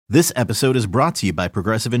This episode is brought to you by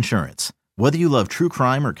Progressive Insurance. Whether you love true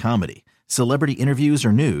crime or comedy, celebrity interviews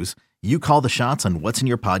or news, you call the shots on what's in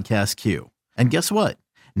your podcast queue. And guess what?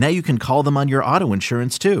 Now you can call them on your auto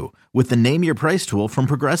insurance too with the Name Your Price tool from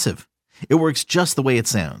Progressive. It works just the way it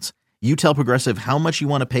sounds. You tell Progressive how much you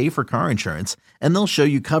want to pay for car insurance, and they'll show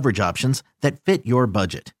you coverage options that fit your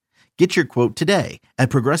budget. Get your quote today at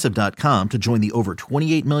Progressive.com to join the over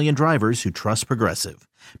 28 million drivers who trust Progressive.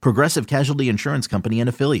 Progressive Casualty Insurance Company and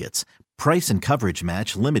Affiliates. Price and coverage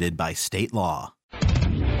match limited by state law.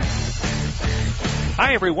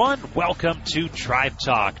 Hi, everyone. Welcome to Tribe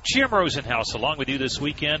Talk. Jim Rosenhaus along with you this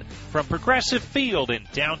weekend from Progressive Field in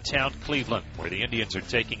downtown Cleveland, where the Indians are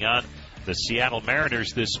taking on the Seattle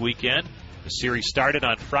Mariners this weekend. The series started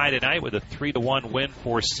on Friday night with a 3-1 win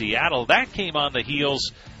for Seattle. That came on the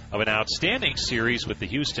heels of an outstanding series with the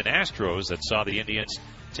Houston Astros that saw the Indians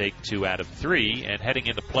take 2 out of 3. And heading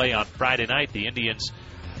into play on Friday night, the Indians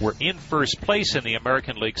were in first place in the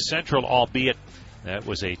American League Central, albeit that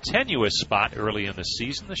was a tenuous spot early in the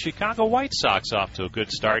season. The Chicago White Sox off to a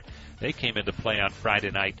good start. They came into play on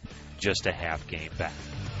Friday night just a half game back.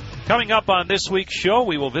 Coming up on this week's show,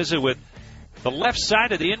 we will visit with the left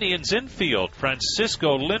side of the Indians infield,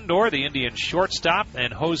 Francisco Lindor, the Indians shortstop,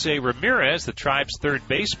 and Jose Ramirez, the Tribe's third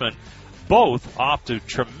baseman, both off to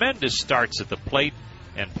tremendous starts at the plate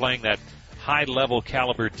and playing that high-level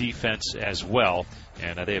caliber defense as well.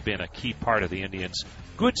 And they have been a key part of the Indians'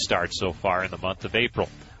 good start so far in the month of April.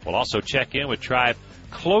 We'll also check in with Tribe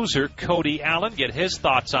closer Cody Allen, get his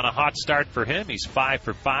thoughts on a hot start for him. He's 5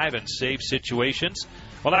 for 5 in save situations.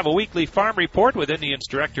 We'll have a weekly farm report with Indians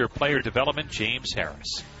Director of Player Development, James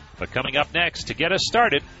Harris. But coming up next, to get us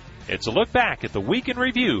started, it's a look back at the week in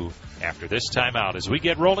review after this timeout as we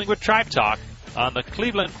get rolling with Tribe Talk on the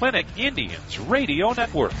Cleveland Clinic Indians Radio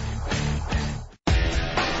Network.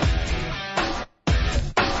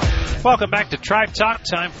 Welcome back to Tribe Talk.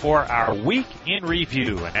 Time for our week in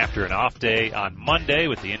review. And after an off day on Monday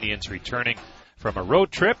with the Indians returning from a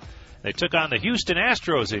road trip, they took on the Houston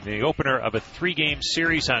Astros in the opener of a 3-game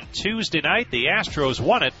series on Tuesday night. The Astros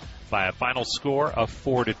won it by a final score of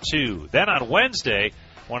 4-2. Then on Wednesday,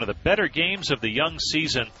 one of the better games of the young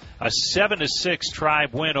season, a 7-6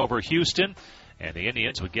 Tribe win over Houston. And the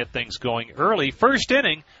Indians would get things going early. First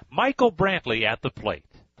inning, Michael Brantley at the plate.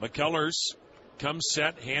 McCullers comes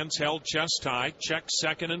set, hands held, chest high, checks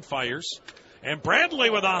second and fires. And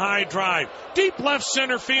Brantley with a high drive. Deep left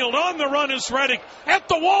center field. On the run is Reddick. At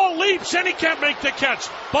the wall, leaps, and he can't make the catch.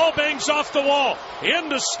 Ball bangs off the wall. In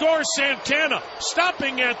to score Santana.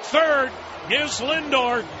 Stopping at third is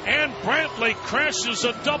Lindor. And Brantley crashes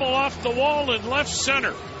a double off the wall in left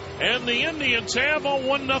center. And the Indians have a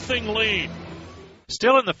 1-0 lead.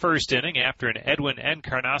 Still in the first inning, after an Edwin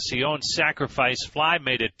Encarnacion sacrifice fly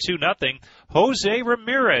made it 2-0, Jose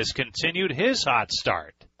Ramirez continued his hot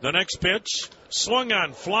start. The next pitch, swung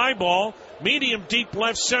on, fly ball, medium deep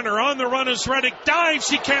left center. On the run is Reddick, dives,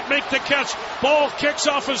 he can't make the catch. Ball kicks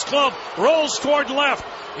off his glove, rolls toward left.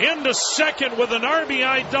 Into second with an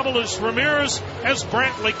RBI double is Ramirez as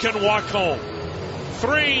Brantley can walk home.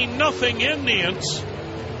 3-0 Indians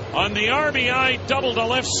on the RBI double to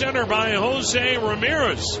left center by Jose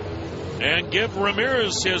Ramirez. And give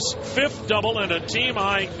Ramirez his 5th double and a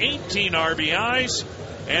team-high 18 RBIs.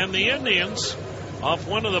 And the Indians, off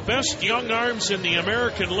one of the best young arms in the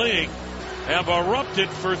American League, have erupted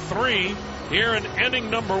for 3 here in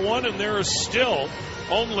inning number 1, and there is still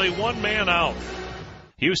only one man out.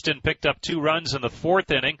 Houston picked up 2 runs in the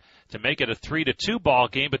 4th inning to make it a 3-2 ball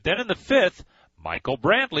game, but then in the 5th, Michael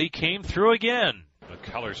Brantley came through again.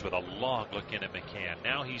 McCullers with a long look in at McCann.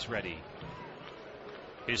 Now he's ready.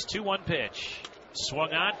 His 2-1 pitch.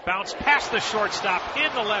 Swung on, bounced past the shortstop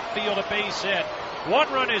into left field, a base hit.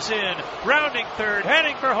 1 run is in, rounding third,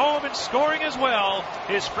 heading for home and scoring as well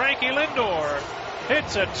is Frankie Lindor.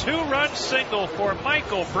 It's a 2-run single for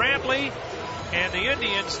Michael Brantley, and the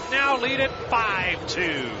Indians now lead it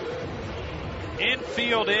 5-2.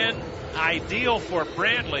 Infield in, ideal for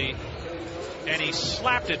Brantley, and he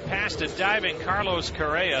slapped it past a diving Carlos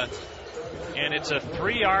Correa, and it's a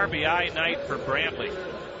 3 RBI night for Brantley.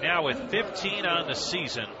 Now with 15 on the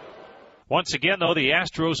season. Once again, though, the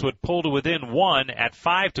Astros would pull to within 1 at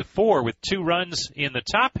 5-4 with 2 runs in the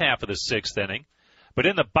top half of the 6th inning. But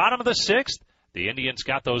in the bottom of the 6th, the Indians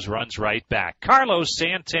got those runs right back. Carlos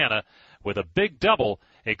Santana with a big double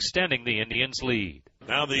extending the Indians' lead.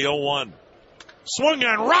 Now the 0-1. Swung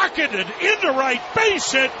on, rocketed into right,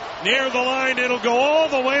 base hit near the line. It'll go all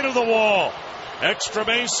the way to the wall. Extra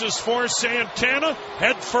bases for Santana.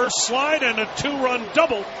 Head first slide and a 2-run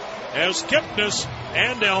double as Kipnis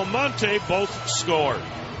and Almonte both scored.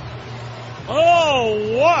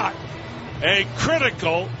 Oh, what A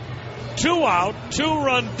critical 2-out,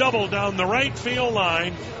 2-run double down the right field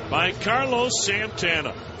line by Carlos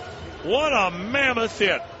Santana. What a mammoth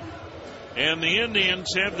hit. And the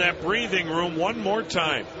Indians have that breathing room one more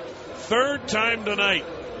time. Third time tonight.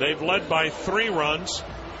 They've led by 3 runs.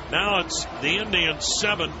 Now it's the Indians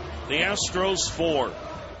 7, the Astros 4.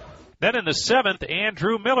 Then in the 7th,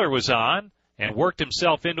 Andrew Miller was on and worked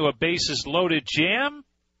himself into a bases-loaded jam,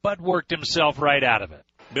 but worked himself right out of it.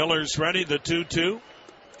 Miller's ready, the 2-2.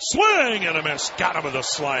 Swing and a miss. Got him with a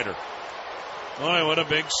slider. Boy, what a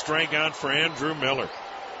big strikeout for Andrew Miller.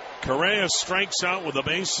 Correa strikes out with the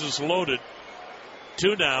bases loaded.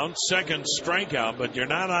 2 down, second strikeout, but you're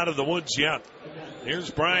not out of the woods yet. Here's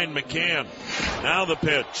Brian McCann. Now the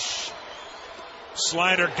pitch.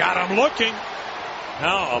 Slider got him looking.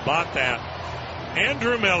 How about that?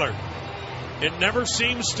 Andrew Miller. It never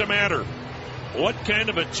seems to matter what kind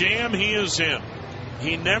of a jam he is in.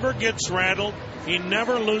 He never gets rattled. He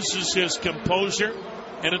never loses his composure.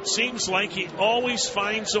 And it seems like he always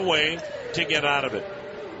finds a way to get out of it.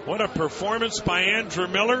 What a performance by Andrew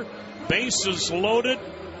Miller. Bases loaded,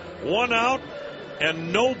 1 out,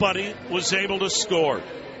 and nobody was able to score.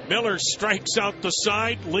 Miller strikes out the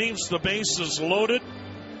side, leaves the bases loaded,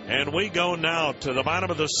 and we go now to the bottom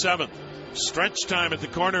of the 7th. Stretch time at the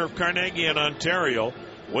corner of Carnegie and Ontario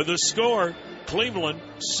with a score, Cleveland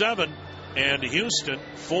 7 and Houston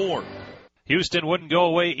 4. Houston wouldn't go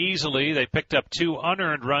away easily. They picked up 2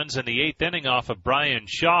 unearned runs in the 8th inning off of Brian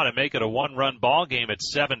Shaw to make it a 1-run ball game at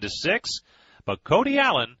 7-6. But Cody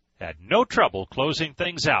Allen had no trouble closing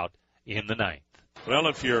things out in the 9th. Well,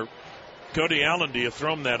 if you're Cody Allen, do you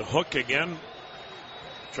throw him that hook again?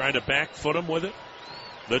 Try to back foot him with it?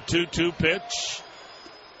 The 2-2 pitch.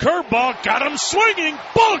 Curveball got him swinging.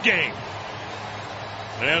 Ball game.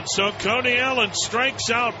 And so Cody Allen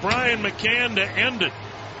strikes out Brian McCann to end it.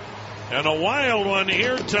 And a wild one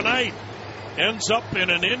here tonight ends up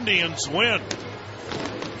in an Indians win.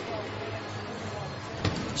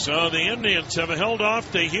 So the Indians have held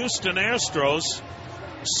off the Houston Astros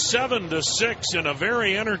 7-6 in a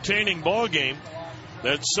very entertaining ball game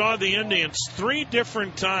that saw the Indians 3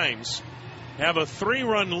 different times have a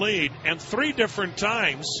 3-run lead, and 3 different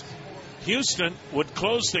times Houston would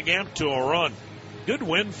close the gap to a run. Good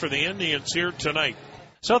win for the Indians here tonight.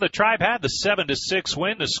 So the Tribe had the 7-6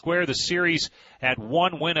 win to square the series at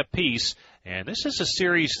 1 win apiece. And this is a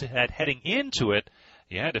series that heading into it,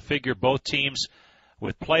 you had to figure both teams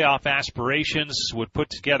with playoff aspirations would put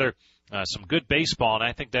together some good baseball. And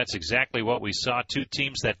I think that's exactly what we saw. 2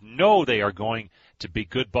 teams that know they are going to be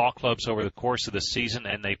good ball clubs over the course of the season,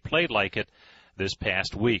 and they played like it this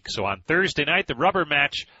past week. So on Thursday night, the rubber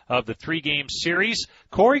match of the 3-game series,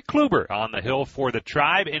 Corey Kluber on the hill for the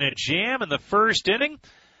Tribe in a jam in the 1st inning.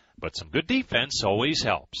 But some good defense always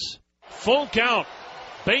helps. Full count.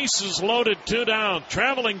 Bases loaded, 2 down.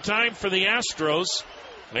 Traveling time for the Astros.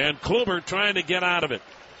 And Kluber trying to get out of it.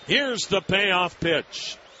 Here's the payoff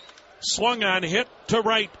pitch. Swung on, hit to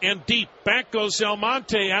right and deep. Back goes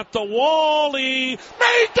Almonte at the wall. He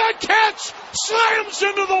made the catch. Slams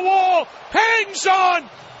into the wall. Hangs on.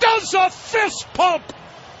 Does a fist pump.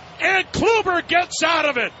 And Kluber gets out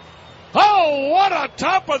of it. Oh, what a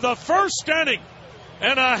top of the 1st inning.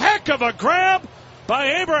 And a heck of a grab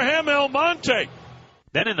by Abraham Almonte.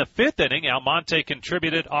 Then in the 5th inning, Almonte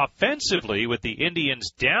contributed offensively with the Indians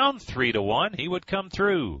down 3-1. He would come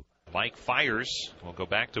through. Mike Fiers will go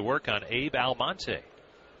back to work on Abe Almonte.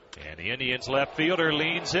 And the Indians left fielder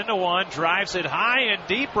leans into one, drives it high and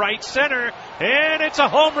deep right center, and it's a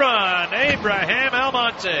home run. Abraham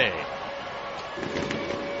Almonte.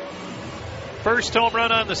 First home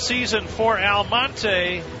run on the season for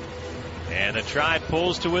Almonte. And the Tribe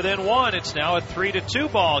pulls to within 1. It's now a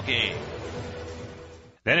 3-2 ball game.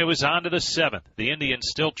 Then it was on to the 7th. The Indians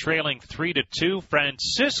still trailing 3-2.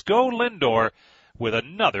 Francisco Lindor with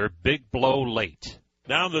another big blow late.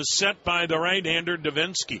 Now the set by the right-hander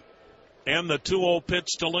Davinsky. And the 2-0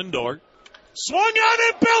 pitch to Lindor. Swung on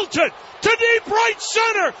and belted to deep right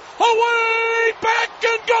center. Away, back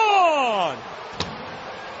and gone.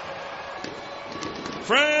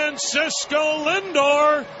 Francisco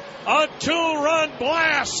Lindor, a 2-run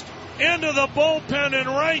blast into the bullpen in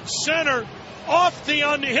right center off the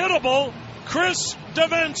unhittable Chris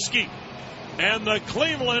Davinsky. And the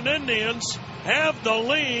Cleveland Indians have the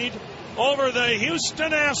lead over the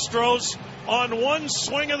Houston Astros on one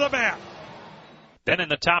swing of the bat. Then in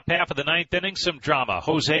the top half of the 9th inning, some drama.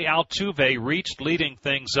 Jose Altuve reached leading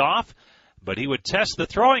things off, but he would test the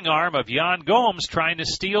throwing arm of Yan Gomes trying to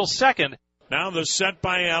steal second. Now the set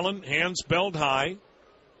by Allen, hands belt high.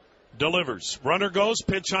 delivers. Runner goes,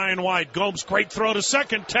 pitch high and wide. Gomes, great throw to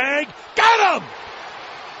second. Tag, got him!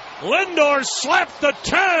 Lindor slapped the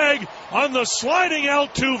tag on the sliding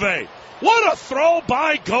Altuve. What a throw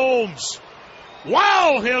by Gomes.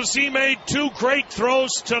 Wow, has he made 2 great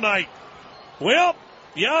throws tonight. Well,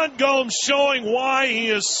 Yan Gomes showing why he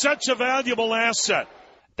is such a valuable asset.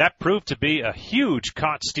 That proved to be a huge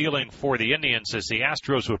caught stealing for the Indians as the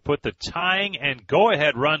Astros would put the tying and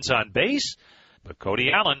go-ahead runs on base. But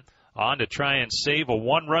Cody Allen, on to try and save a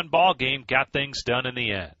 1-run ball game, got things done in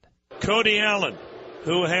the end. Cody Allen,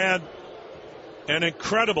 who had an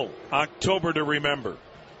incredible October to remember.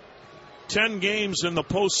 10 games in the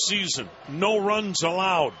postseason, no runs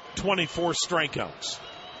allowed, 24 strikeouts.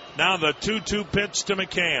 Now the 2-2 pitch to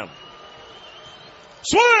McCann.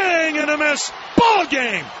 Swing and a miss, ball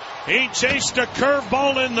game. He chased a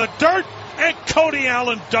curveball in the dirt, and Cody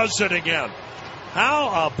Allen does it again.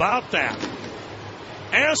 How about that?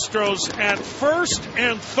 Astros at first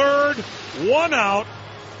and third, 1 out.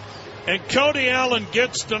 And Cody Allen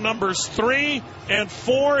gets the numbers 3 and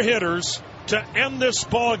 4 hitters to end this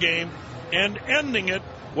ball game, and ending it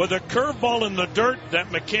with a curveball in the dirt that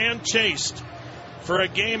McCann chased for a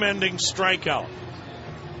game-ending strikeout.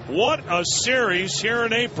 What a series here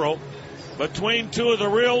in April between 2 of the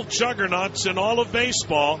real juggernauts in all of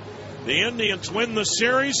baseball. The Indians win the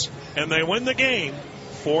series, and they win the game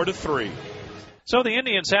 4-3. So the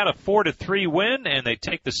Indians had a 4-3 win, and they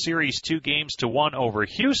take the series 2-1 over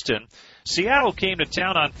Houston. Seattle came to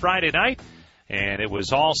town on Friday night, and it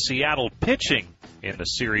was all Seattle pitching in the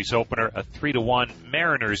series opener, a 3-1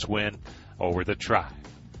 Mariners win over the Tribe.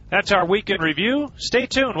 That's our weekend review. Stay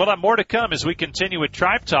tuned. We'll have more to come as we continue with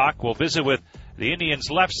Tribe Talk. We'll visit with the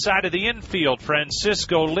Indians' left side of the infield,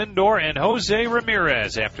 Francisco Lindor and Jose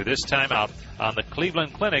Ramirez, after this timeout on the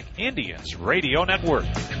Cleveland Clinic Indians Radio Network.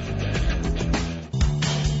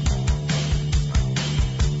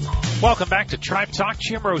 Welcome back to Tribe Talk.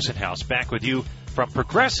 Jim Rosenhaus back with you from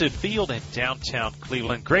Progressive Field in downtown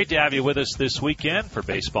Cleveland. Great to have you with us this weekend for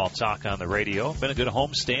Baseball Talk on the radio. Been a good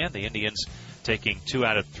homestand. The Indians taking 2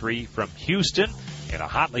 out of 3 from Houston in a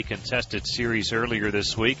hotly contested series earlier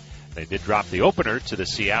this week. They did drop the opener to the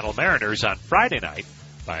Seattle Mariners on Friday night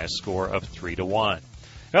by a score of 3-1.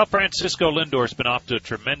 Well, Francisco Lindor's been off to a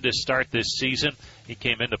tremendous start this season. He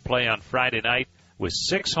came into play on Friday night with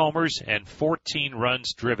 6 homers and 14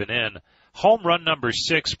 runs driven in. Home run number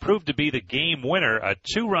 6 proved to be the game winner, a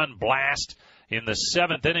 2-run blast in the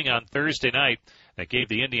 7th inning on Thursday night that gave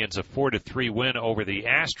the Indians a 4-3 win over the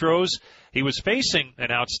Astros. He was facing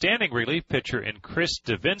an outstanding relief pitcher in Chris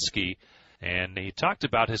Davinsky, and he talked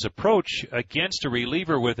about his approach against a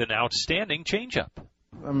reliever with an outstanding changeup.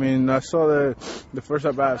 I mean, I saw the first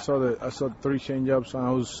at bat. I saw 3 changeups,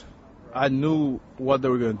 and I knew what they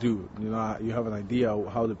were going to do. You know, you have an idea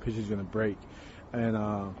how the pitch is going to break. And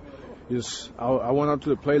I went up to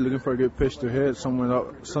the plate looking for a good pitch to hit, something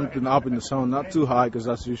up in the zone, not too high because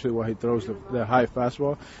that's usually why he throws the high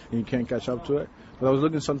fastball, and you can't catch up to it. But I was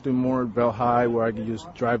looking something more bell high where I could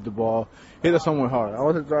just drive the ball, hit it somewhere hard. I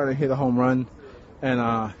wasn't trying to hit a home run, and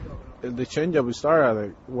the changeup we started at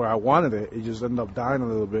it where I wanted it. It just ended up dying a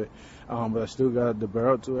little bit, but I still got the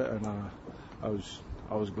barrel to it, and I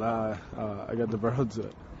was glad I got the barrel to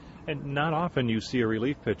it. And not often you see a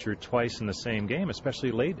relief pitcher twice in the same game,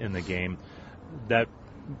 especially late in the game. That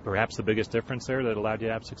perhaps the biggest difference there that allowed you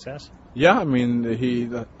to have success? Yeah, I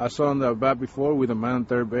mean, I saw him the bat before with a man on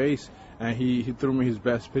third base, and he threw me his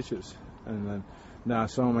best pitches. And then now I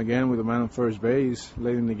saw him again with a man on first base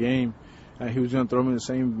late in the game, and he was going to throw me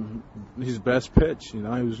his best pitch. You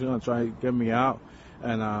know, he was going to try to get me out,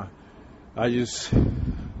 and I just,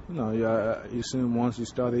 you see him once, you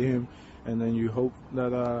study him, and then you hope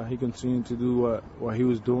that he continued to do what he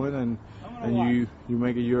was doing, and you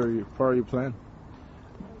make it your part of your plan.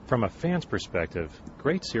 From a fan's perspective,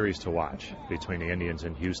 great series to watch between the Indians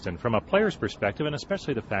and Houston. From a player's perspective, and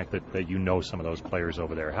especially the fact that you know some of those players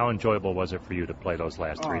over there, how enjoyable was it for you to play those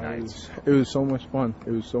last 3 nights? It was so much fun.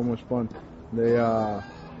 It was so much fun.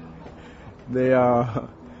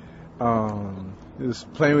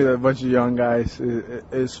 Just playing with a bunch of young guys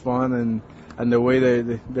is fun, and the way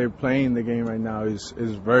they're playing the game right now is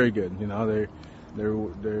very good. You know,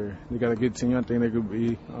 they got a good team. I think they could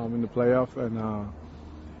be in the playoff, and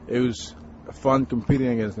it was fun competing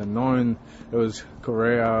against them. Knowing it was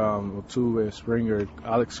Correa, Altuve, Springer,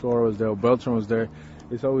 Alex Cora was there, Beltran was there.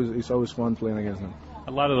 It's always fun playing against them.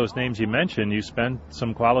 A lot of those names you mentioned, you spent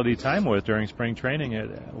some quality time with during spring training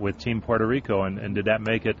with Team Puerto Rico, and did that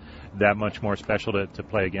make it that much more special to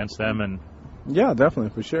play against them? And yeah, definitely,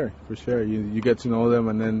 for sure. You get to know them,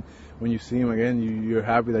 and then when you see them again, you're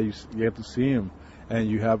happy that you get to see them. and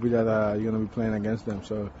you're happy that you're gonna be playing against them.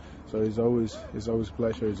 So it's always a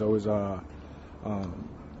pleasure. It's always a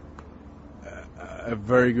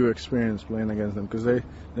very good experience playing against them because they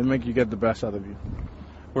make you get the best out of you.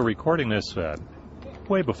 We're recording this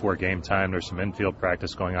way before game time. There's some infield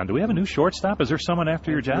practice going on. Do we have a new shortstop? Is there someone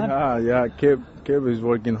after your job? Yeah. Kip is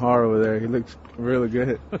working hard over there. He looks really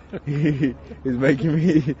good. He's making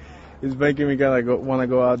me kind of want to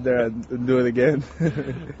go out there and do it again.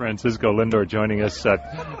 Francisco Lindor joining us.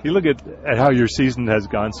 You look at how your season has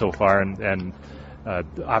gone so far, and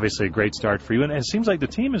obviously a great start for you. And it seems like the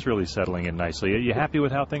team is really settling in nicely. Are you happy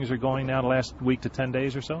with how things are going now the last week to 10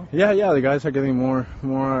 days or so? Yeah. The guys are getting more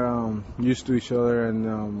used to each other,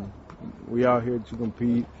 and we out here to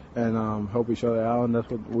compete and help each other out, and that's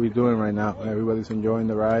what we're doing right now. Everybody's enjoying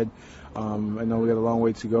the ride. I know we got a long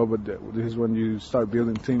way to go, but this is when you start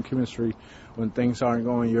building team chemistry when things aren't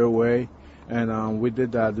going your way. And we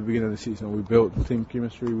did that at the beginning of the season. We built team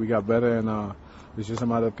chemistry. We got better, and it's just a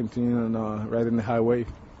matter of continuing riding the high wave.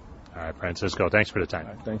 All right, Francisco, thanks for the time.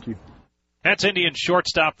 All right, thank you. That's Indian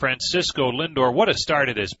shortstop Francisco Lindor. What a start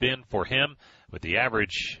it has been for him, with the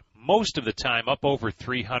average most of the time up over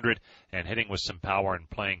 300 and hitting with some power and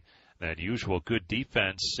playing that usual good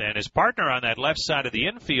defense. And his partner on that left side of the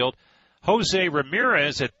infield, Jose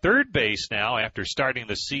Ramirez, at third base now after starting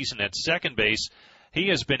the season at second base. He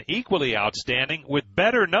has been equally outstanding with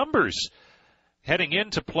better numbers. Heading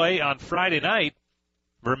into play on Friday night,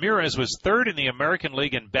 Ramirez was third in the American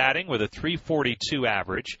League in batting with a .342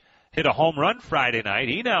 average. Hit a home run Friday night.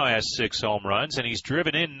 He now has 6 home runs, and he's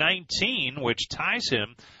driven in 19, which ties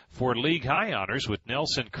him for league high honors with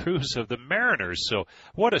Nelson Cruz of the Mariners. So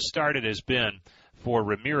what a start it has been for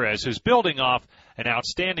Ramirez, who's building off an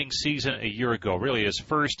outstanding season a year ago, really his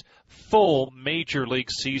first full major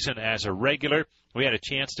league season as a regular. We had a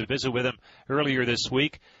chance to visit with him earlier this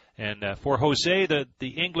week. And for Jose, the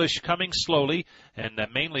English coming slowly, and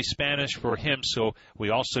mainly Spanish for him. So we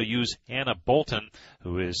also use Anna Bolton,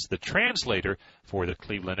 who is the translator for the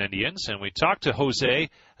Cleveland Indians. And we talked to Jose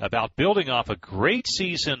about building off a great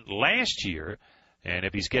season last year, and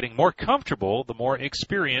if he's getting more comfortable, the more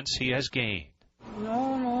experience he has gained.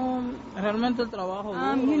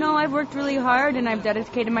 I've worked really hard, and I've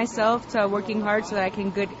dedicated myself to working hard so that I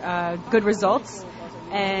can get good results.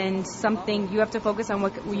 And something you have to focus on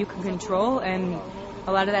what you can control, and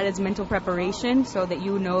a lot of that is mental preparation so that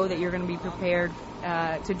you know that you're going to be prepared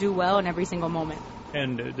to do well in every single moment.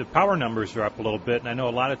 And the power numbers are up a little bit, and I know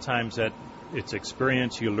a lot of times that it's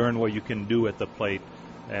experience. You learn what you can do at the plate,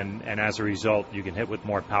 and as a result, you can hit with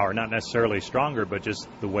more power. Not necessarily stronger, but just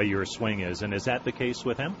the way your swing is. And is that the case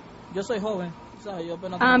with him?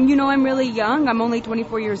 I'm really young. I'm only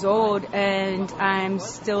 24 years old, and I'm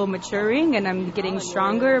still maturing, and I'm getting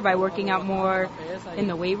stronger by working out more in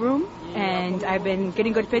the weight room. And I've been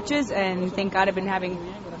getting good pitches, and thank God I've been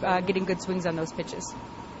getting good swings on those pitches.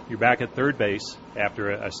 You're back at third base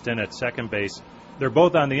after a stint at second base. They're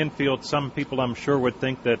both on the infield. Some people, I'm sure, would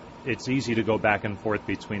think that it's easy to go back and forth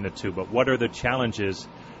between the two. But what are the challenges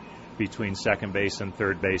between second base and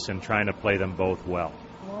third base and trying to play them both well?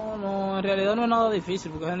 It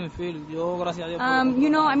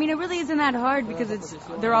really isn't that hard because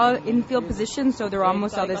they're all infield positions, so they're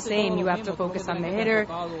almost all the same. You have to focus on the hitter.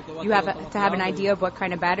 You have to have an idea of what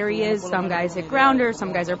kind of batter he is. Some guys hit grounders,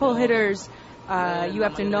 some guys are pull hitters. You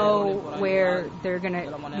have to know where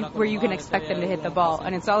you can expect them to hit the ball,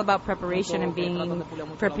 and it's all about preparation and being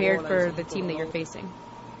prepared for the team that you're facing.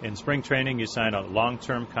 In spring training, you signed a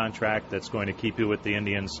long-term contract that's going to keep you with the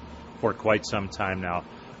Indians for quite some time now.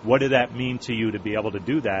 What did that mean to you to be able to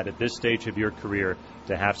do that at this stage of your career,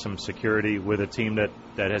 to have some security with a team that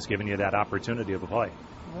has given you that opportunity to play?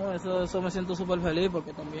 This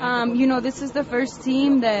is the first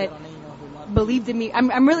team that believed in me.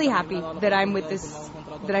 I'm really happy that I'm with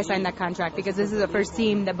that I signed that contract, because this is the first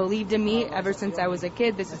team that believed in me ever since I was a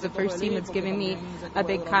kid. This is the first team that's given me a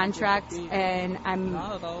big contract, and I'm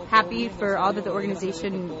happy for all that the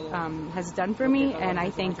organization has done for me, and I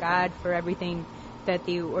thank God for everything that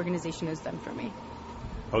the organization has done for me.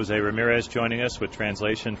 Jose Ramirez joining us with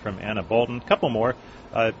translation from Anna Bolton. A couple more.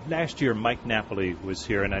 Last year, Mike Napoli was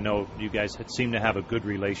here, and I know you guys seem to have a good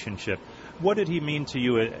relationship. What did he mean to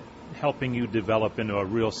you, helping you develop into a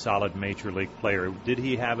real solid major league player? Did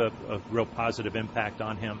he have a real positive impact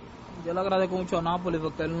on him?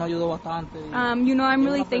 I'm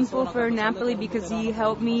really thankful for Napoli because he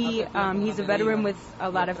helped me. He's a veteran with a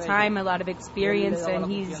lot of time, a lot of experience,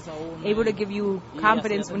 and he's able to give you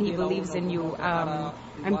confidence when he believes in you.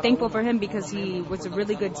 I'm thankful for him because he was a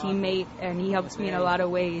really good teammate, and he helps me in a lot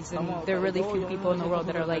of ways, and there are really few people in the world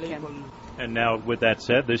that are like him. And now, with that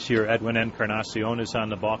said, this year Edwin Encarnacion is on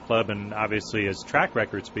the ball club, and obviously his track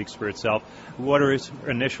record speaks for itself. What are his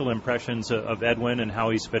initial impressions of Edwin and how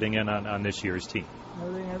he's fitting in on this year's team?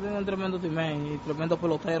 Edwin's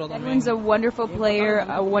a wonderful player,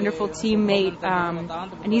 a wonderful teammate,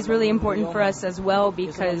 and he's really important for us as well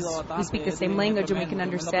because we speak the same language and we can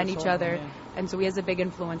understand each other, and so he has a big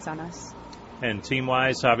influence on us. And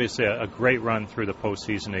team-wise, obviously a great run through the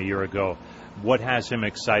postseason a year ago. What has him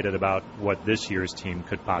excited about what this year's team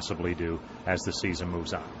could possibly do as the season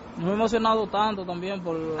moves on? Of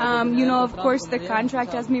course, the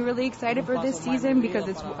contract has me really excited for this season because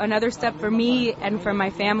it's another step for me and for my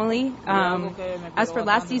family. As for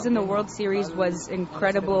last season, the World Series was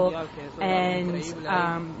incredible and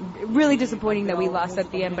really disappointing that we lost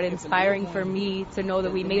at the end, but inspiring for me to know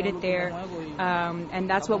that we made it there. And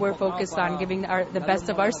that's what we're focused on, giving the best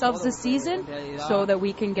of ourselves this season so that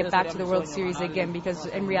we can get back to the World Series again, because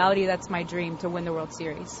in reality, that's my dream, to win the World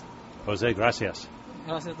Series. Jose, gracias.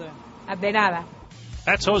 De nada.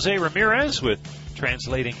 That's Jose Ramirez with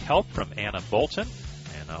translating help from Anna Bolton.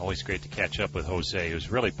 And always great to catch up with Jose, who's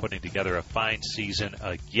really putting together a fine season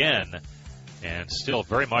again. And still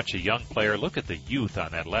very much a young player. Look at the youth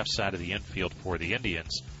on that left side of the infield for the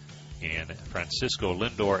Indians. And Francisco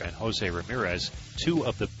Lindor and Jose Ramirez, two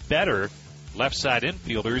of the better left side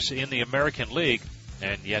infielders in the American League.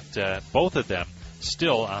 And yet both of them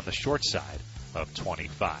still on the short side of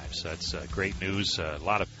 25. So that's great news. A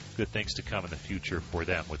lot of good things to come in the future for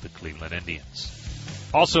them with the Cleveland Indians.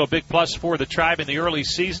 Also a big plus for the Tribe in the early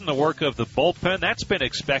season, the work of the bullpen. That's been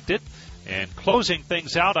expected. And closing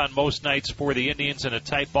things out on most nights for the Indians in a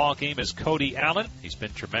tight ball game is Cody Allen. He's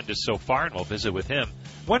been tremendous so far, and we'll visit with him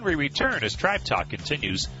when we return as Tribe Talk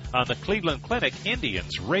continues on the Cleveland Clinic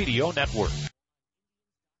Indians Radio Network.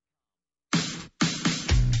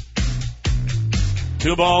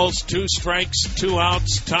 2 balls, 2 strikes, 2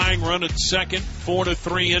 outs, tying run at second,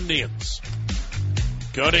 4-3 Indians.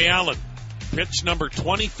 Cody Allen, pitch number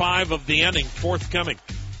 25 of the inning, forthcoming.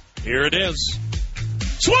 Here it is.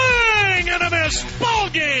 Swing and a miss, ball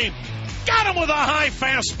game. Got him with a high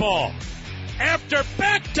fastball. After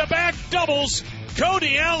back-to-back doubles,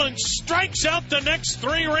 Cody Allen strikes out the next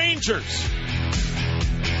 3 Rangers.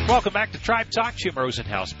 Welcome back to Tribe Talk. Jim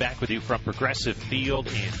Rosenhaus back with you from Progressive Field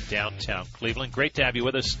in downtown Cleveland. Great to have you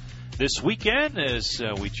with us this weekend as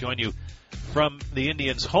we join you from the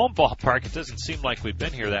Indians' home ballpark. It doesn't seem like we've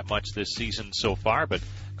been here that much this season so far, but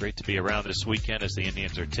great to be around this weekend as the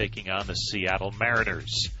Indians are taking on the Seattle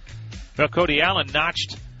Mariners. Well, Cody Allen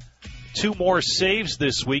notched 2 more saves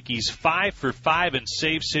this week. He's 5 for 5 in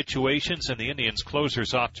save situations, and the Indians'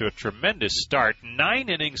 closer's off to a tremendous start. 9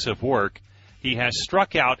 innings of work. He has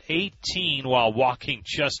struck out 18 while walking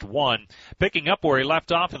just 1, picking up where he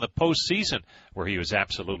left off in the postseason, where he was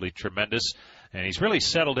absolutely tremendous. And he's really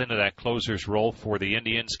settled into that closer's role for the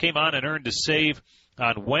Indians. Came on and earned a save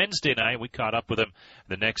on Wednesday night. We caught up with him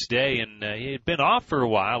the next day, and he had been off for a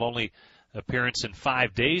while, only appearance in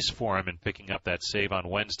 5 days for him in picking up that save on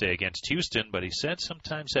Wednesday against Houston. But he said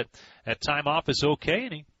sometimes that time off is okay,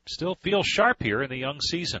 and he still feels sharp here in the young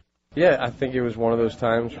season. Yeah, I think it was one of those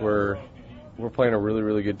times where we're playing a really,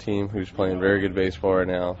 really good team who's playing very good baseball right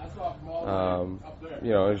now.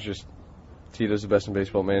 It was just Tito's the best in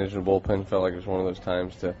baseball, managing a bullpen. Felt like it was one of those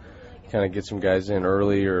times to kind of get some guys in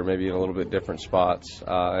early or maybe in a little bit different spots.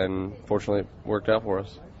 And fortunately, it worked out for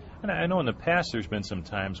us. And I know in the past there's been some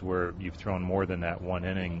times where you've thrown more than that 1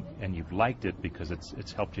 inning and you've liked it because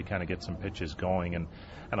it's helped you kind of get some pitches going. And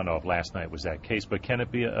I don't know if last night was that case, but can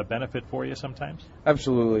it be a benefit for you sometimes?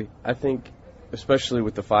 Absolutely. I think especially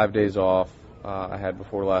with the 5 days off I had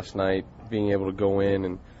before last night, being able to go in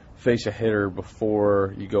and face a hitter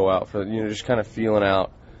before you go out for, just kind of feeling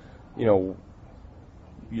out,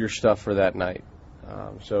 your stuff for that night.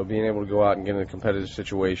 So being able to go out and get in a competitive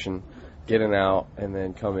situation, get an out, and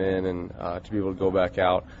then come in and to be able to go back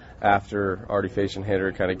out after already facing a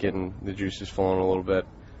hitter, kind of getting the juices flowing a little bit.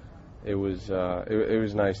 It was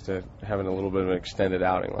nice to having a little bit of an extended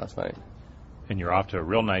outing last night. And you're off to a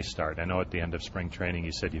real nice start. I know at the end of spring training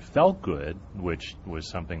you said you felt good, which was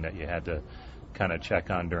something that you had to kind of check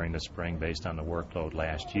on during the spring based on the workload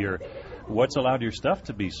last year. What's allowed your stuff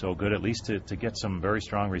to be so good, at least to get some very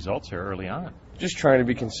strong results here early on? Just trying to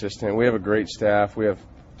be consistent. We have a great staff. We have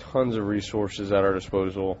tons of resources at our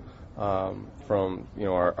disposal. from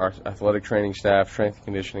our athletic training staff, strength and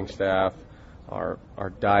conditioning staff, our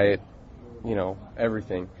diet,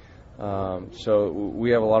 everything. So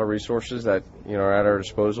we have a lot of resources that are at our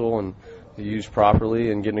disposal, and to use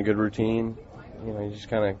properly and getting a good routine. You just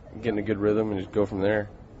kind of get in a good rhythm and just go from there.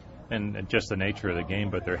 And just the nature of the game,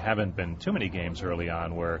 but there haven't been too many games early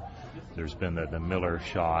on where there's been the Miller,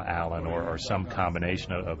 Shaw, Allen, or some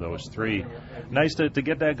combination of those three. Nice to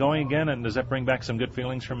get that going again, and does that bring back some good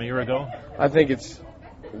feelings from a year ago? I think it's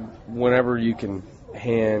whenever you can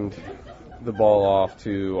hand the ball off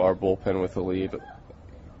to our bullpen with the lead,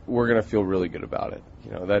 we're going to feel really good about it.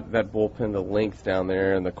 That bullpen, the length down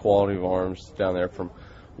there and the quality of arms down there from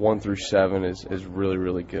 1 through 7 is really,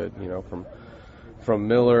 really good. From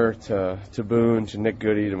Miller to Boone to Nick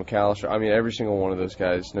Goody to McAllister. I mean, every single one of those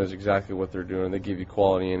guys knows exactly what they're doing. They give you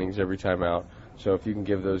quality innings every time out. So if you can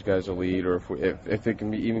give those guys a lead, or if it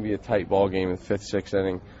can even be a tight ball game in the 5th, 6th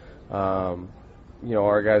inning,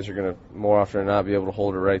 our guys are going to more often than not be able to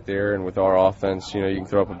hold it right there. And with our offense, you can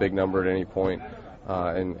throw up a big number at any point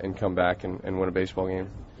and come back and win a baseball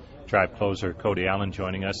game. Tribe closer Cody Allen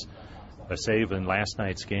joining us. A save in last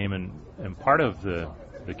night's game, and part of the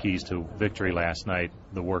keys to victory last night,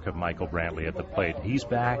 the work of Michael Brantley at the plate. He's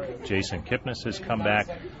back. Jason Kipnis has come back.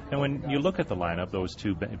 And when you look at the lineup, those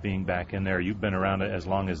two being back in there, you've been around as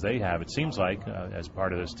long as they have, it seems like, as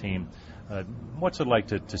part of this team. What's it like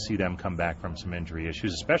to see them come back from some injury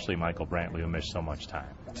issues, especially Michael Brantley, who missed so much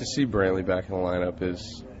time? To see Brantley back in the lineup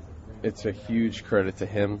it's a huge credit to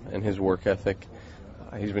him and his work ethic.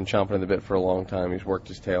 He's been chomping at the bit for a long time. He's worked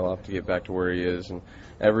his tail off to get back to where he is, and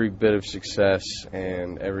every bit of success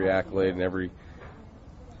and every accolade and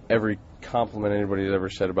every compliment anybody's ever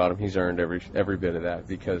said about him, he's earned every bit of that,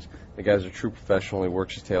 because the guy's a true professional. He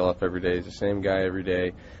works his tail off every day. He's the same guy every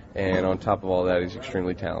day, and on top of all that, he's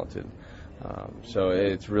extremely talented. So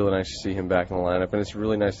it's really nice to see him back in the lineup, and it's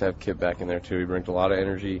really nice to have Kip back in there too. He brings a lot of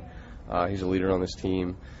energy. He's a leader on this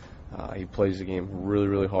team. He plays the game really,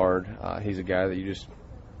 really hard. He's a guy that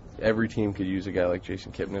every team could use a guy like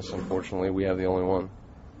Jason Kipnis. Unfortunately, we have the only one.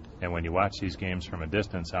 And when you watch these games from a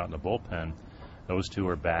distance out in the bullpen, those two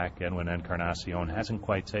are back. Edwin Encarnacion hasn't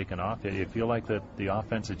quite taken off. Do you feel like the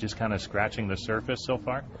offense is just kind of scratching the surface so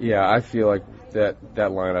far? Yeah, I feel like that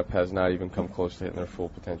lineup has not even come close to hitting their full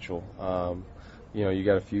potential. You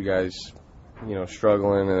got a few guys,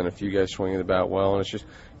 struggling, and then a few guys swinging the bat well, and it's just,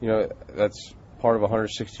 that's part of a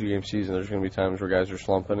 162-game season. There's going to be times where guys are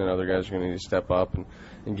slumping and other guys are going to need to step up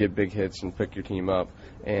and get big hits and pick your team up.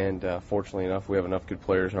 And fortunately enough, we have enough good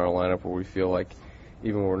players in our lineup where we feel like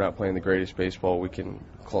even when we're not playing the greatest baseball, we can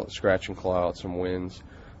scratch and claw out some wins.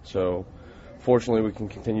 So fortunately, we can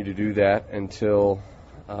continue to do that until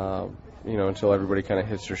everybody kind of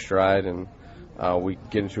hits their stride and we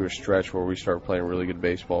get into a stretch where we start playing really good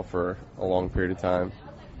baseball for a long period of time.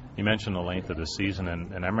 You mentioned the length of the season,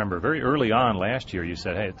 and I remember very early on last year you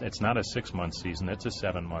said, hey, it's not a 6-month season, it's a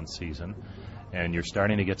 7-month season, and you're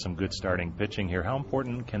starting to get some good starting pitching here. How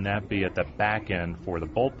important can that be at the back end for the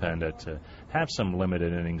bullpen to have some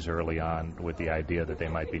limited innings early on with the idea that they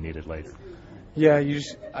might be needed later? Yeah,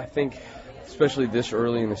 I think, especially this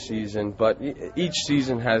early in the season, but each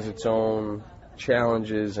season has its own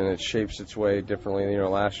challenges and it shapes its way differently.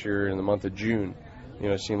 Last year in the month of June,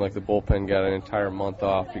 it seemed like the bullpen got an entire month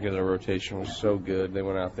off because our rotation was so good. They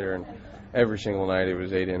went out there and every single night it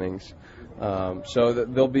was 8 innings. So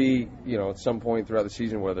there'll be, at some point throughout the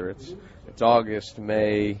season, whether it's August,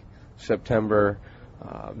 May, September,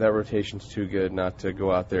 that rotation's too good not to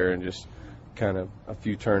go out there and just kind of a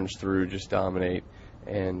few turns through, just dominate.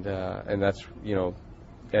 And that's,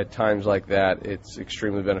 at times like that, it's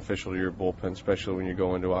extremely beneficial to your bullpen, especially when you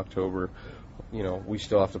go into October. We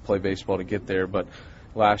still have to play baseball to get there, but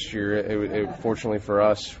last year, fortunately for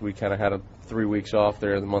us, we kind of had 3 weeks off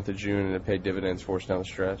there in the month of June, and it paid dividends for us down the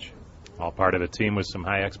stretch. All part of a team with some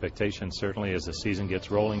high expectations, certainly, as the season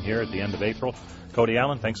gets rolling here at the end of April. Cody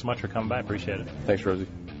Allen, thanks so much for coming by. Appreciate it. Thanks, Rosie.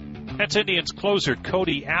 That's Indians closer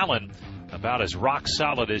Cody Allen, about as rock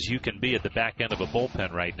solid as you can be at the back end of a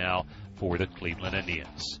bullpen right now for the Cleveland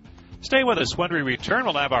Indians. Stay with us. When we return,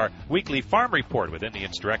 we'll have our weekly farm report with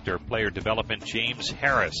Indians Director of Player Development James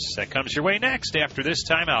Harris. That comes your way next after this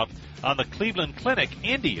timeout on the Cleveland Clinic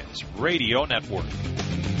Indians Radio Network.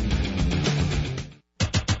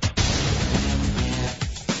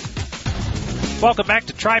 Welcome back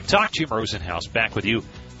to Tribe Talk. Jim Rosenhaus back with you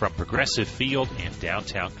from Progressive Field in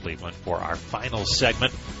downtown Cleveland for our final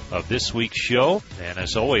segment of this week's show. And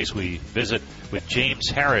as always, we visit with James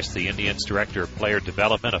Harris, the Indians Director of Player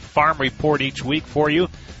Development, a farm report each week for you.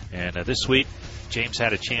 And this week, James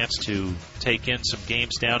had a chance to take in some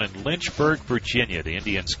games down in Lynchburg, Virginia, the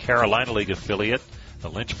Indians' Carolina League affiliate, the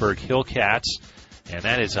Lynchburg Hillcats, and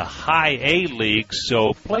that is a high A league,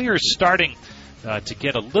 so players starting to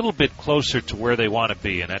get a little bit closer to where they want to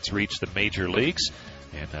be, and that's reach the major leagues.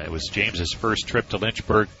 And it was James's first trip to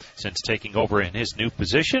Lynchburg since taking over in his new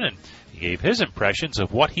position, and he gave his impressions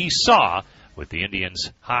of what he saw with the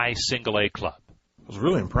Indians' high single-A club. I was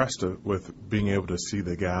really impressed with being able to see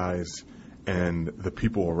the guys and the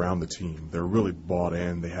people around the team. They're really bought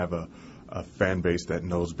in. They have a fan base that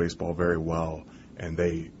knows baseball very well, and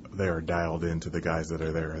they are dialed into the guys that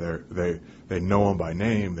are there. They know them by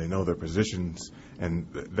name. They know their positions,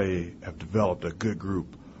 and they have developed a good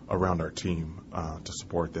group around our team to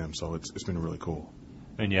support them. So it's been really cool.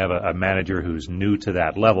 And you have a manager who's new to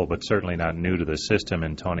that level, but certainly not new to the system,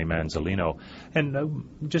 in Tony Manzolino. And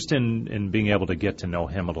just in being able to get to know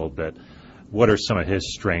him a little bit, what are some of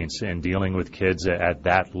his strengths in dealing with kids at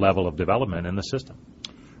that level of development in the system?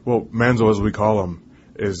 Well, Manzo, as we call him,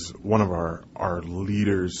 is one of our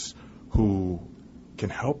leaders who can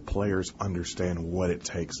help players understand what it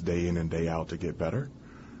takes day in and day out to get better.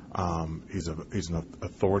 He's an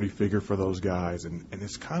authority figure for those guys, and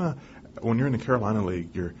it's kind of, when you're in the Carolina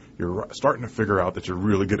League, you're starting to figure out that you're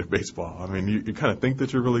really good at baseball. I mean, you kind of think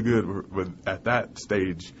that you're really good, but at that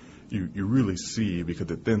stage, you really see,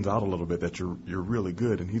 because it thins out a little bit, that you're really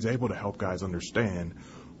good, and he's able to help guys understand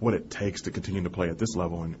what it takes to continue to play at this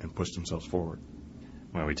level and push themselves forward.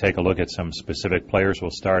 When we take a look at some specific players,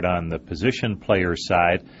 we'll start on the position player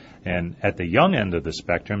side. And at the young end of the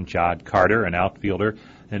spectrum, Jod Carter, an outfielder.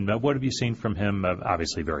 And what have you seen from him,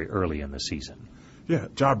 obviously very early in the season? Yeah,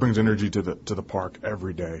 Jod brings energy to the park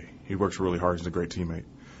every day. He works really hard. He's a great teammate.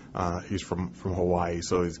 He's from Hawaii,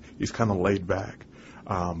 so he's kind of laid back.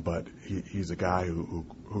 But he's a guy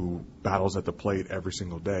who battles at the plate every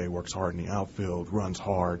single day, works hard in the outfield, runs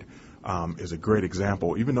hard, is a great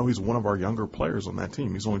example, even though he's one of our younger players on that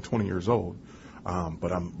team. He's only 20 years old.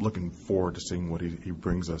 But I'm looking forward to seeing what he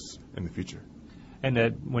brings us in the future. And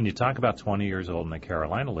when you talk about 20 years old in the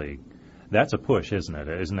Carolina League, that's a push, isn't it?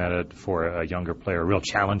 Isn't that for a younger player, a real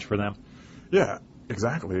challenge for them? Yeah,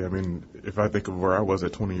 exactly. I mean, if I think of where I was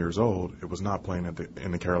at 20 years old, it was not playing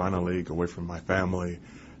in the Carolina League, away from my family,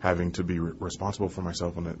 having to be responsible for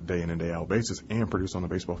myself on a day in and day out basis and produce on the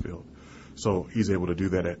baseball field. So he's able to do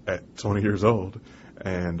that at 20 years old,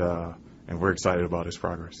 and we're excited about his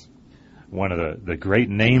progress. One of the great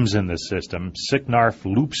names in the system, Signarf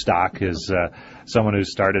Loopstock, is someone who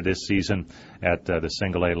started this season at the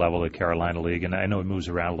single-A level of the Carolina League. And I know he moves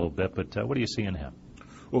around a little bit, but what do you see in him?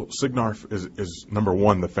 Well, Signarf is number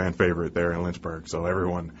one, the fan favorite there in Lynchburg. So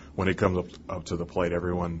everyone, when he comes up to the plate,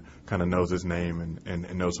 everyone kind of knows his name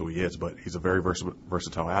and knows who he is. But he's a very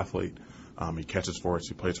versatile athlete. He catches for us.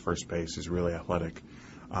 He plays first base. He's really athletic.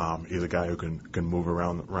 He's a guy who can move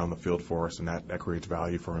around the field for us, and that creates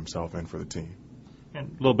value for himself and for the team.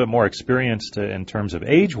 And a little bit more experienced in terms of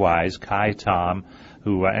age-wise, Kai Tom,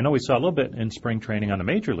 who I know we saw a little bit in spring training on the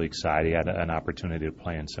major league side. He had an opportunity to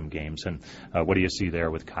play in some games. And what do you see there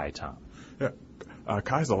with Kai Tom? Yeah,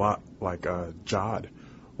 Kai's a lot like Jod,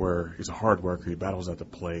 where he's a hard worker. He battles at the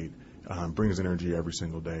plate, brings energy every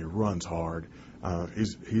single day, runs hard.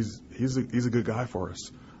 He's a good guy for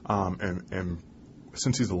us. And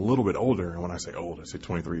since he's a little bit older, and when I say old, I say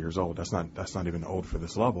 23 years old, that's not even old for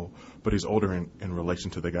this level, but he's older in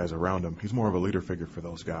relation to the guys around him. He's more of a leader figure for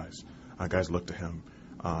those guys. Guys look to him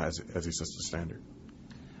as he sets the standard.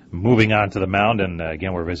 Moving on to the mound, and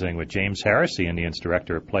again, we're visiting with James Harris, the Indians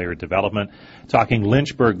Director of Player Development, talking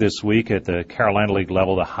Lynchburg this week at the Carolina League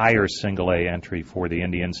level, the higher single-A entry for the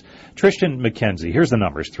Indians. Tristan McKenzie, here's the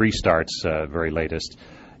numbers, 3 starts, very latest.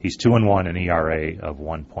 He's 2-1, an ERA of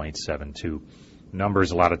 1.72.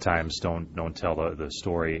 Numbers a lot of times don't tell the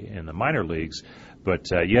story in the minor leagues,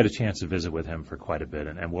 but you had a chance to visit with him for quite a bit.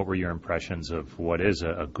 And what were your impressions of what is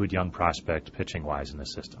a good young prospect pitching-wise in the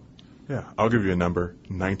system? Yeah, I'll give you a number,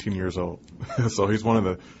 19 years old. So he's one of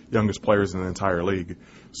the youngest players in the entire league.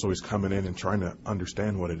 So he's coming in and trying to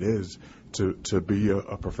understand what it is to be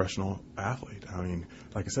a professional athlete. I mean,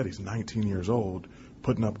 like I said, he's 19 years old,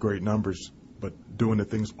 putting up great numbers, but doing the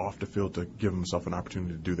things off the field to give himself an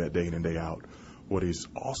opportunity to do that day in and day out. What he's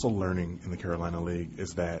also learning in the Carolina League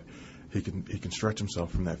is that he can stretch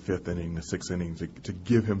himself from that 5th inning, the 6th inning, to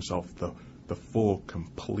give himself the full,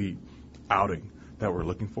 complete outing that we're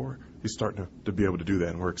looking for. He's starting to be able to do that,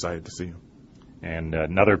 and we're excited to see him. And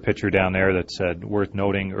another pitcher down there that's worth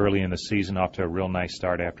noting early in the season, off to a real nice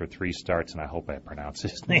start after 3 starts, and I hope I pronounce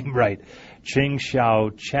his name right,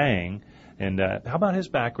 Ching-Xiao Chang. And how about his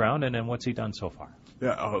background, and what's he done so far?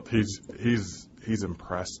 Yeah, he's he's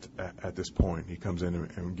impressed at this point. He comes in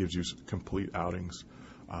and gives you complete outings.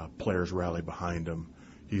 Players rally behind him.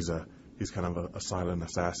 He's kind of a silent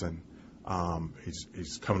assassin.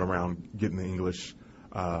 He's coming around, getting the English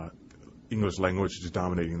language, just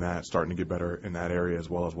dominating that, starting to get better in that area as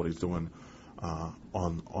well as what he's doing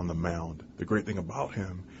on the mound. The great thing about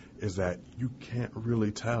him is that you can't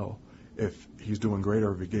really tell if he's doing great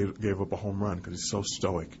or if he gave up a home run, because he's so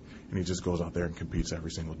stoic and he just goes out there and competes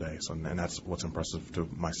every single day. So, and that's what's impressive to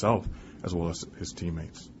myself as well as his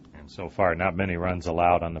teammates. And so far, not many runs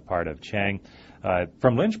allowed on the part of Chang.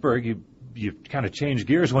 From Lynchburg, you kind of changed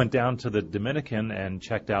gears, went down to the Dominican and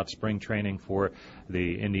checked out spring training for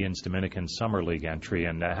the Indians Dominican Summer League entry.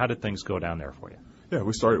 And how did things go down there for you? Yeah,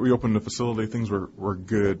 we opened the facility. Things were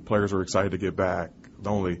good. Players were excited to get back. The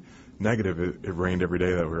only negative, it rained every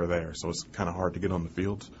day that we were there, so it's kind of hard to get on the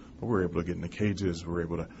fields. But we were able to get in the cages. We were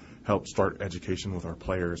able to help start education with our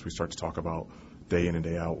players. We start to talk about day in and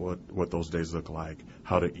day out what those days look like,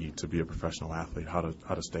 how to eat to be a professional athlete, how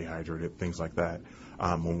to stay hydrated, things like that,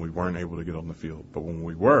 when we weren't able to get on the field. But when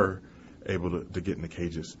we were able to get in the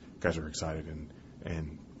cages, guys are excited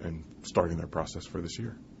and starting their process for this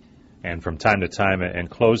year. And from time to time, in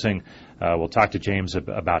closing, we'll talk to James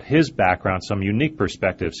about his background, some unique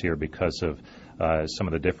perspectives here because of some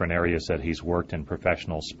of the different areas that he's worked in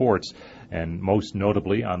professional sports, and most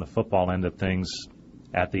notably on the football end of things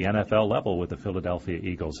at the NFL level with the Philadelphia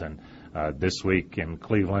Eagles. And this week in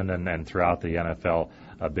Cleveland and throughout the NFL,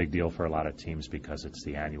 a big deal for a lot of teams because it's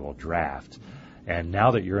the annual draft. And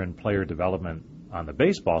now that you're in player development on the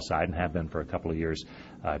baseball side and have been for a couple of years,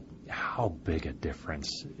 how big a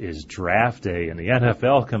difference is draft day in the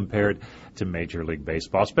NFL compared to Major League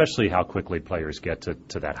Baseball, especially how quickly players get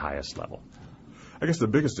to that highest level? I guess the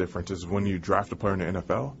biggest difference is when you draft a player in the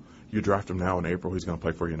NFL, you draft him now in April, he's going to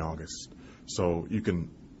play for you in August. So you can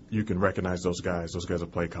recognize those guys. Those guys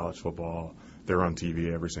have played college football. They're on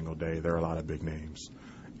TV every single day. There are a lot of big names.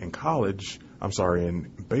 In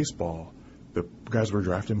baseball, the guys we're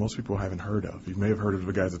drafting, most people haven't heard of. You may have heard of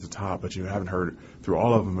the guys at the top, but you haven't heard through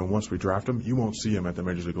all of them. And once we draft them, you won't see them at the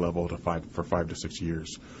major league level for 5 to 6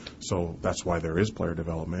 years. So that's why there is player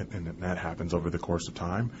development, and that happens over the course of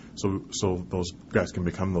time. So those guys can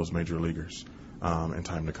become those major leaguers in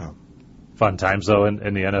time to come. Fun times, though, in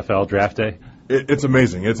the NFL draft day? It's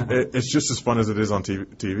amazing. It's just as fun as it is on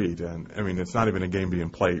TV. Dan. I mean, it's not even a game being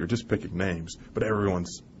played. You're just picking names, but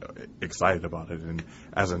everyone's excited about it. And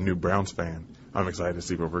as a new Browns fan, I'm excited to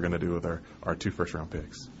see what we're going to do with our 2 first-round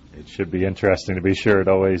picks. It should be interesting to be sure. It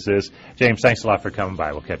always is. James, thanks a lot for coming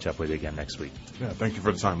by. We'll catch up with you again next week. Yeah, thank you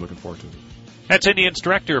for the time. Looking forward to it. That's Indians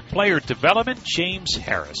Director of Player Development, James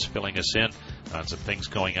Harris, filling us in on some things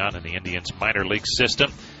going on in the Indians minor league system.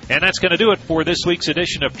 And that's going to do it for this week's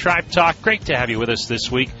edition of Tribe Talk. Great to have you with us this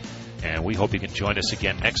week. And we hope you can join us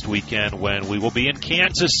again next weekend when we will be in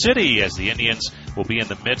Kansas City, as the Indians will be in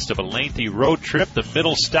the midst of a lengthy road trip. The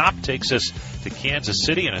middle stop takes us to Kansas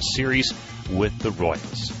City in a series with the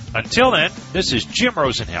Royals. Until then, this is Jim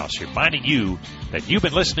Rosenhaus reminding you that you've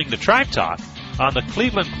been listening to Tribe Talk on the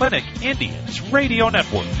Cleveland Clinic Indians Radio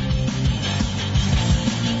Network.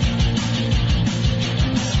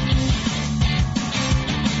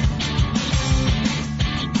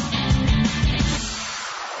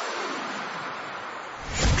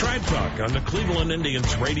 Tribe Talk on the Cleveland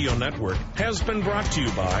Indians Radio Network has been brought to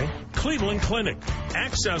you by Cleveland Clinic.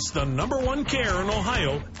 Access the #1 care in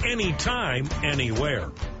Ohio anytime, anywhere.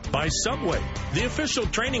 By Subway, the official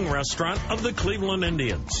training restaurant of the Cleveland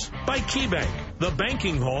Indians. By KeyBank, the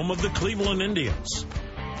banking home of the Cleveland Indians.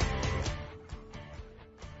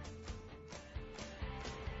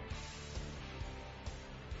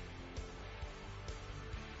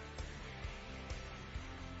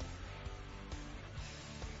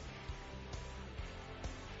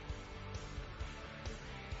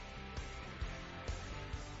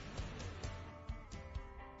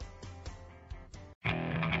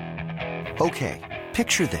 Okay,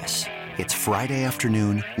 picture this. It's Friday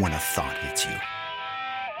afternoon when a thought hits you.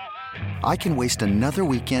 I can waste another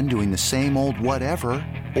weekend doing the same old whatever,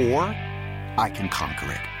 or I can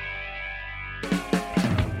conquer it.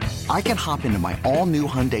 I can hop into my all-new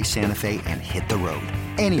Hyundai Santa Fe and hit the road.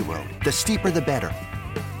 Any road. The steeper, the better.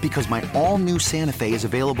 Because my all-new Santa Fe is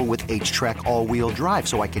available with H-Track all-wheel drive,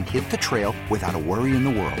 so I can hit the trail without a worry in the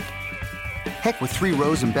world. Heck, with 3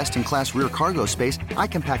 rows and best-in-class rear cargo space, I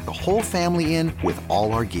can pack the whole family in with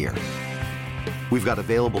all our gear. We've got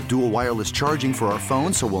available dual wireless charging for our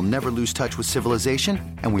phones, so we'll never lose touch with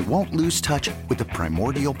civilization, and we won't lose touch with the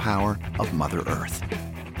primordial power of Mother Earth.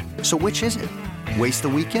 So which is it? Waste the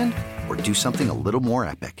weekend or do something a little more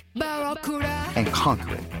epic? And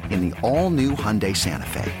conquer it in the all-new Hyundai Santa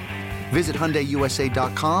Fe. Visit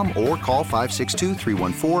HyundaiUSA.com or call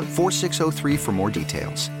 562-314-4603 for more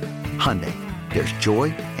details. Hyundai, there's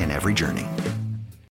joy in every journey.